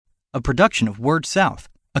a production of Word South,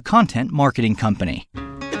 a content marketing company.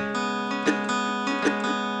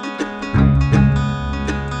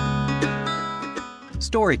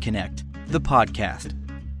 Story Connect, the podcast,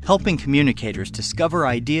 helping communicators discover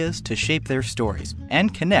ideas to shape their stories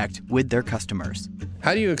and connect with their customers.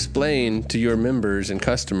 How do you explain to your members and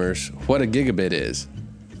customers what a gigabit is?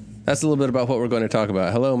 That's a little bit about what we're going to talk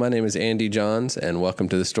about. Hello, my name is Andy Johns, and welcome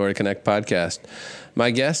to the Story Connect podcast.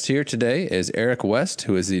 My guest here today is Eric West,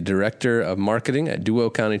 who is the Director of Marketing at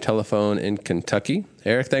Duo County Telephone in Kentucky.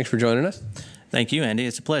 Eric, thanks for joining us. Thank you, Andy.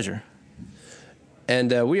 It's a pleasure.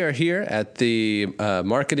 And we are here at the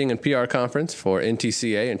Marketing and PR Conference for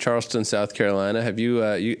NTCA in Charleston, South Carolina.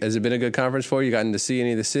 Has it been a good conference for you? You gotten to see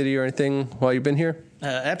any of the city or anything while you've been here?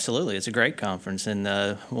 Absolutely. It's a great conference, and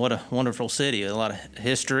what a wonderful city. A lot of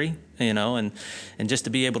history, and just to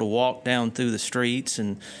be able to walk down through the streets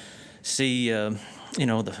and see,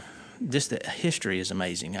 just the history is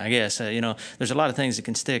amazing, I guess. There's a lot of things that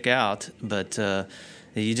can stick out, but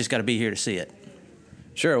you just got to be here to see it.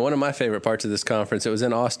 Sure. One of my favorite parts of this conference, it was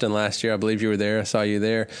in Austin last year. I believe you were there. I saw you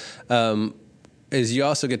there. Is you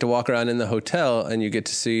also get to walk around in the hotel and you get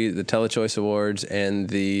to see the TeleChoice Awards and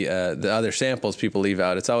the other samples people leave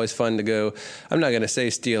out. It's always fun to go. I'm not going to say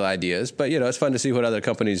steal ideas, but it's fun to see what other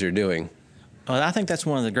companies are doing. Well, I think that's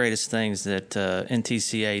one of the greatest things that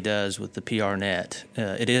NTCA does with the PR Net.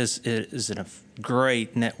 It is a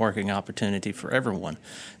great networking opportunity for everyone.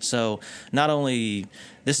 So not only,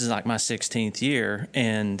 this is like my 16th year,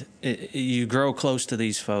 and you grow close to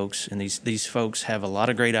these folks, and these folks have a lot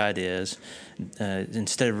of great ideas.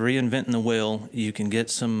 Instead of reinventing the wheel, you can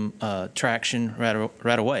get some traction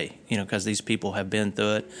right away, because these people have been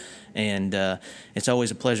through it. And it's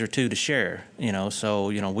always a pleasure, too, to share, So,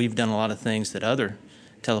 we've done a lot of things that other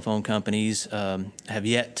telephone companies have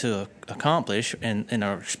yet to accomplish and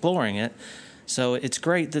are exploring it. So it's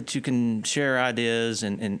great that you can share ideas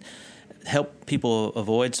and help people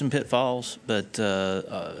avoid some pitfalls, but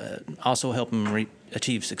also help them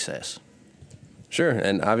achieve success. Sure,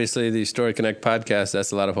 and obviously the Story Connect podcast,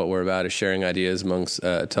 that's a lot of what we're about, is sharing ideas amongst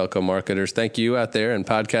telco marketers. Thank you out there in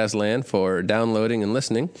podcast land for downloading and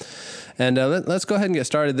listening. And let's go ahead and get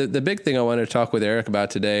started. The big thing I wanted to talk with Eric about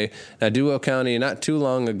today, Duo County not too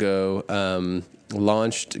long ago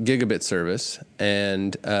launched gigabit service,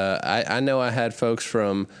 and I know I had folks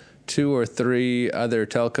from 2 or 3 other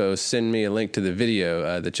telcos send me a link to the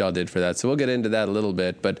video that y'all did for that. So we'll get into that a little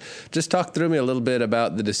bit, but just talk through me a little bit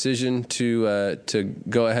about the decision to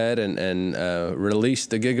go ahead and release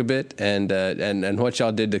the gigabit and what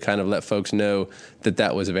y'all did to kind of let folks know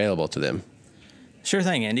that was available to them. Sure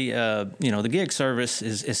thing, Andy. The gig service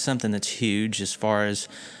is something that's huge as far as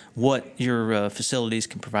what your facilities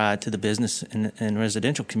can provide to the business and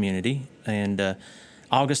residential community. And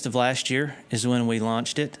August of last year is when we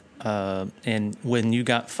launched it. And when you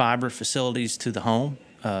got fiber facilities to the home,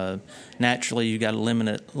 naturally you got a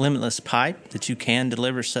limitless pipe that you can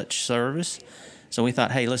deliver such service. So we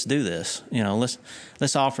thought, hey, let's do this.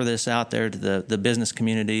 Let's offer this out there to the business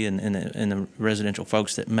community and the residential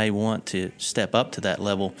folks that may want to step up to that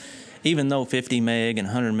level. Even though 50 meg and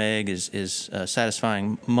 100 meg is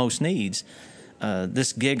satisfying most needs,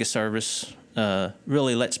 this gig service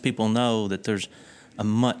really lets people know that there's a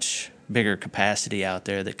much bigger capacity out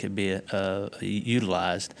there that could be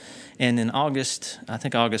utilized. And in August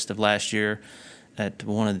of last year, at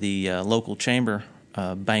one of the local chamber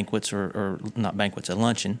banquets, or not banquets, a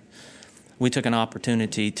luncheon, we took an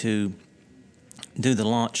opportunity to do the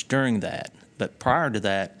launch during that. But prior to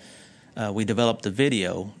that, we developed the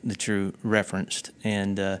video that you referenced,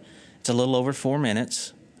 and it's a little over 4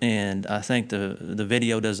 minutes. And I think the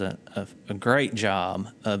video does a great job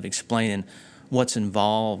of explaining what's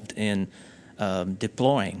involved in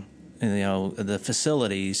deploying, the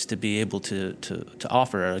facilities to be able to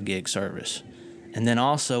offer a gig service. And then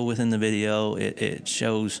also within the video, it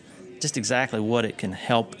shows just exactly what it can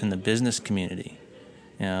help in the business community.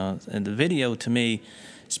 And the video, to me,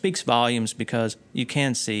 speaks volumes because you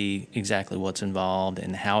can see exactly what's involved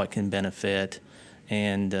and how it can benefit.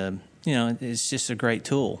 And, it's just a great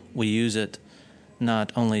tool. We use it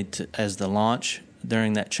not only as the launch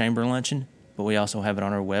during that chamber luncheon, but we also have it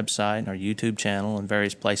on our website, our YouTube channel, and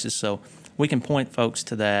various places. So we can point folks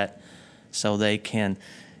to that so they can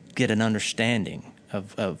get an understanding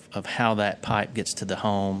of how that pipe gets to the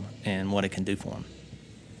home and what it can do for them.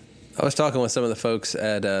 I was talking with some of the folks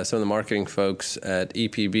at some of the marketing folks at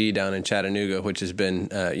EPB down in Chattanooga, which has been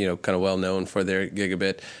kind of well known for their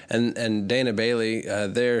gigabit, and Dana Bailey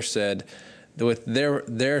there said with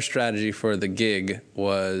their strategy for the gig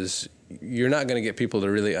was you're not going to get people to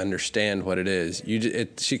really understand what it is.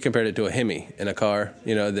 She compared it to a Hemi in a car,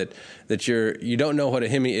 that you don't know what a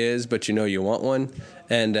Hemi is, but you know you want one.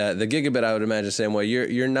 And the gigabit, I would imagine the same way.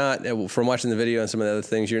 You're not, from watching the video and some of the other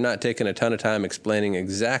things, you're not taking a ton of time explaining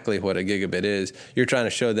exactly what a gigabit is. You're trying to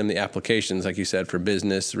show them the applications, like you said, for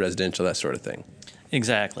business, residential, that sort of thing.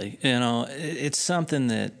 Exactly. It's something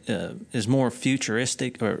that is more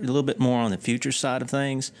futuristic, or a little bit more on the future side of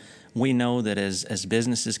things. We know that as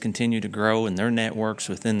businesses continue to grow and their networks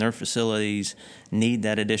within their facilities need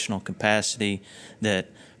that additional capacity, that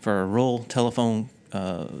for a rural telephone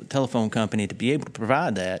company to be able to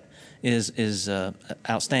provide that is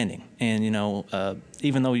outstanding. And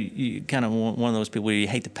even though you kind of one of those people where you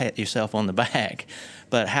hate to pat yourself on the back,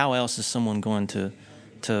 but how else is someone going to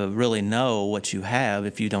really know what you have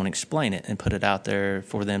if you don't explain it and put it out there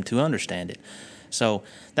for them to understand it? So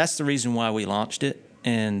that's the reason why we launched it.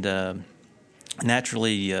 And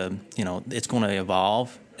naturally, it's going to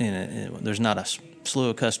evolve. And there's not a slew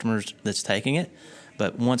of customers that's taking it,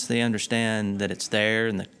 but once they understand that it's there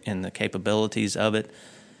and the capabilities of it,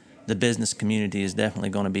 the business community is definitely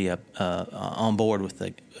going to be on board with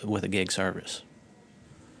a gig service.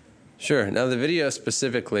 Sure. Now, the video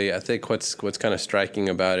specifically, I think what's kind of striking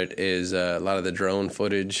about it is a lot of the drone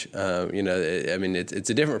footage. It's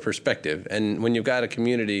a different perspective, and when you've got a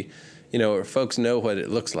community, where folks know what it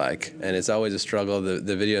looks like, and it's always a struggle.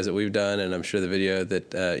 The videos that we've done, and I'm sure the video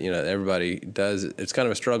that everybody does, it's kind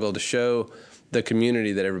of a struggle to show the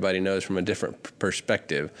community that everybody knows from a different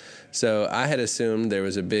perspective. So I had assumed there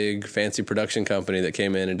was a big fancy production company that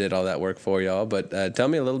came in and did all that work for y'all. But tell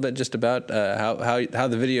me a little bit just about how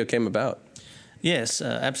the video came about. Yes,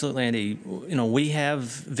 absolutely, Andy. We have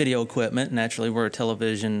video equipment. Naturally, we're a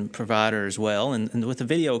television provider as well. And with the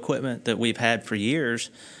video equipment that we've had for years,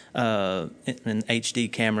 and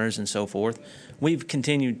HD cameras and so forth, we've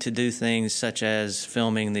continued to do things such as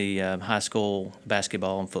filming the high school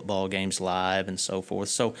basketball and football games live and so forth.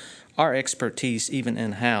 So our expertise, even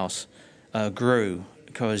in-house, grew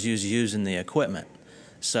because you was using the equipment.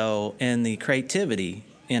 So, and the creativity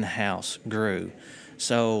in-house grew.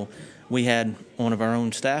 So we had one of our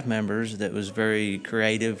own staff members that was very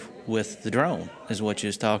creative with the drone, is what you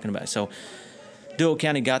was talking about. So Dual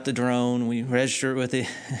County got the drone. We registered with the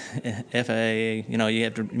FAA. You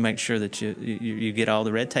have to make sure that you get all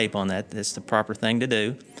the red tape on that. That's the proper thing to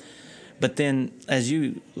do. But then, as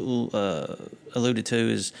you alluded to,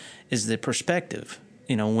 is the perspective.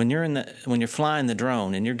 When you're flying the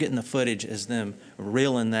drone and you're getting the footage as them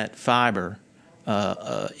reeling that fiber,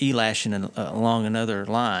 elashing along another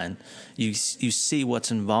line, you see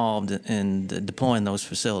what's involved in deploying those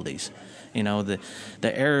facilities. The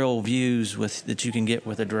aerial views that you can get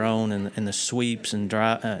with a drone and the sweeps and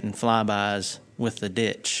flybys with the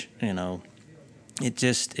ditch.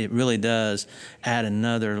 It really does add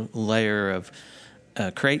another layer of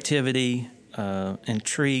creativity,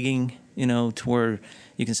 intriguing. To where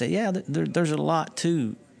you can say, yeah, there's a lot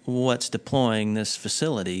to what's deploying this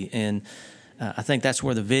facility, and I think that's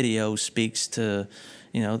where the video speaks to.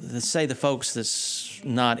 Let's say the folks that's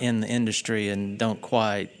not in the industry and don't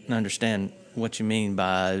quite understand what you mean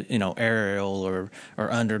by, aerial or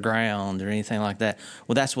underground or anything like that.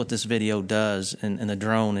 Well, that's what this video does, and the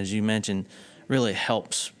drone, as you mentioned, really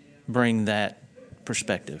helps bring that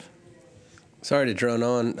perspective. Sorry to drone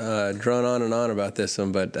on and on about this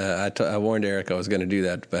one, but I warned Eric I was going to do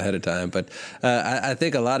that ahead of time. But I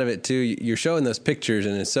think a lot of it too, you're showing those pictures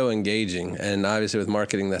and it's so engaging. And obviously with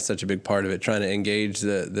marketing, that's such a big part of it, trying to engage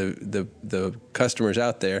the customers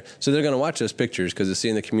out there. So they're going to watch those pictures because they're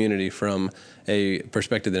seeing the community from a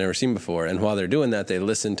perspective they've never seen before. And while they're doing that, they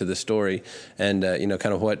listen to the story and,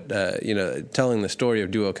 kind of what, telling the story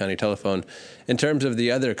of Duo County Telephone in terms of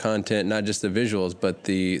the other content, not just the visuals, but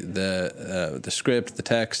the script, the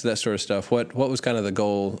text, that sort of stuff. What was kind of the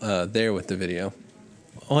goal there with the video?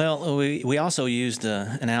 Well, we also used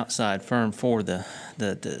an outside firm for the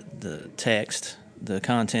text, the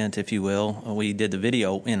content, if you will. We did the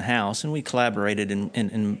video in-house, and we collaborated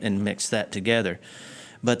and mixed that together.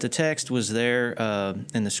 But the text was there,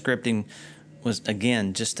 and the scripting was,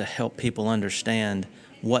 again, just to help people understand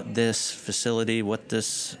what this facility, what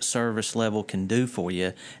this service level can do for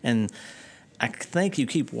you. And I think you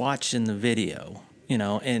keep watching the video,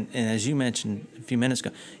 and as you mentioned a few minutes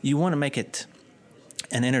ago, you want to make it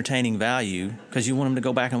an entertaining value because you want them to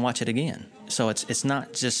go back and watch it again. So it's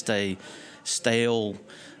not just a stale,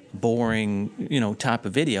 boring, type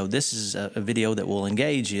of video. This is a video that will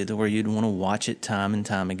engage you to where you'd want to watch it time and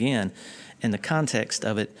time again. And the context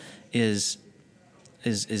of it is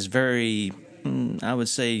very, I would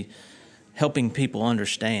say, helping people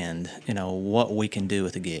understand, what we can do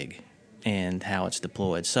with a gig. and how it's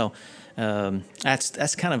deployed. So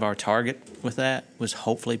that's kind of our target with that, was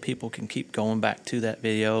hopefully people can keep going back to that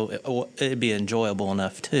video. It'd be enjoyable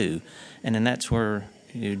enough too. And then that's where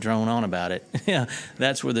you drone on about it. Yeah,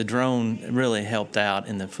 that's where the drone really helped out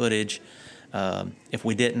in the footage. If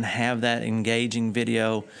we didn't have that engaging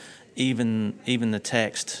video, even the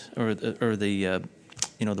text or the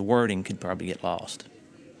the wording could probably get lost.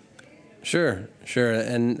 Sure.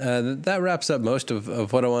 And that wraps up most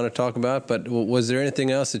of what I want to talk about. But was there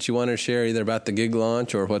anything else that you wanted to share, either about the gig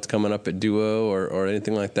launch or what's coming up at Duo or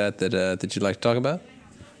anything like that you'd like to talk about?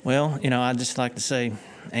 Well, I'd just like to say,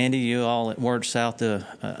 Andy, you all at Word South do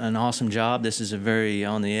an awesome job. This is a very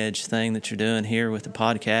on-the-edge thing that you're doing here with the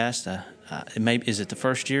podcast. Is it the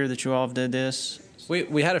first year that you all did this?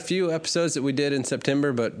 We had a few episodes that we did in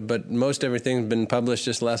September, but most everything's been published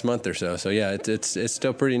just last month or so. So yeah, it's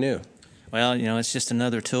still pretty new. Well, it's just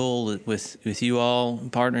another tool with you all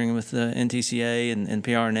partnering with the NTCA and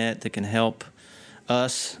PRNet that can help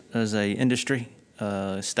us as a industry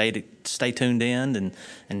stay tuned in,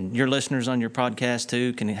 and your listeners on your podcast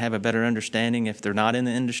too can have a better understanding if they're not in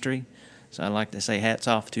the industry. So I'd like to say hats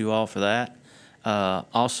off to you all for that.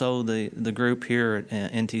 Also, the group here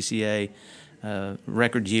at NTCA,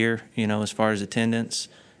 record year, as far as attendance,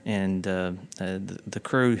 and the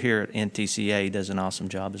crew here at NTCA does an awesome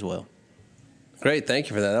job as well. Great, thank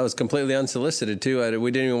you for that. That was completely unsolicited too. We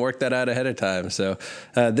didn't even work that out ahead of time. So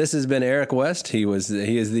this has been Eric West. He is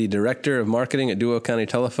the Director of Marketing at Duo County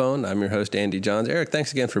Telephone. I'm your host, Andy Johns. Eric,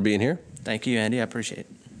 thanks again for being here. Thank you, Andy. I appreciate it.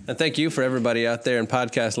 And thank you for everybody out there in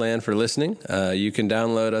podcast land for listening. You can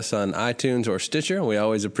download us on iTunes or Stitcher. We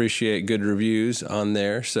always appreciate good reviews on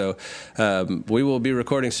there. So we will be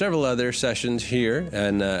recording several other sessions here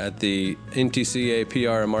and at the NTCA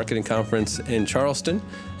PR and Marketing Conference in Charleston.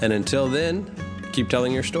 And until then, keep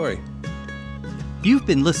telling your story. You've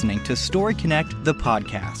been listening to Story Connect, the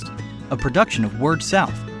podcast, a production of Word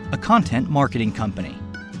South, a content marketing company.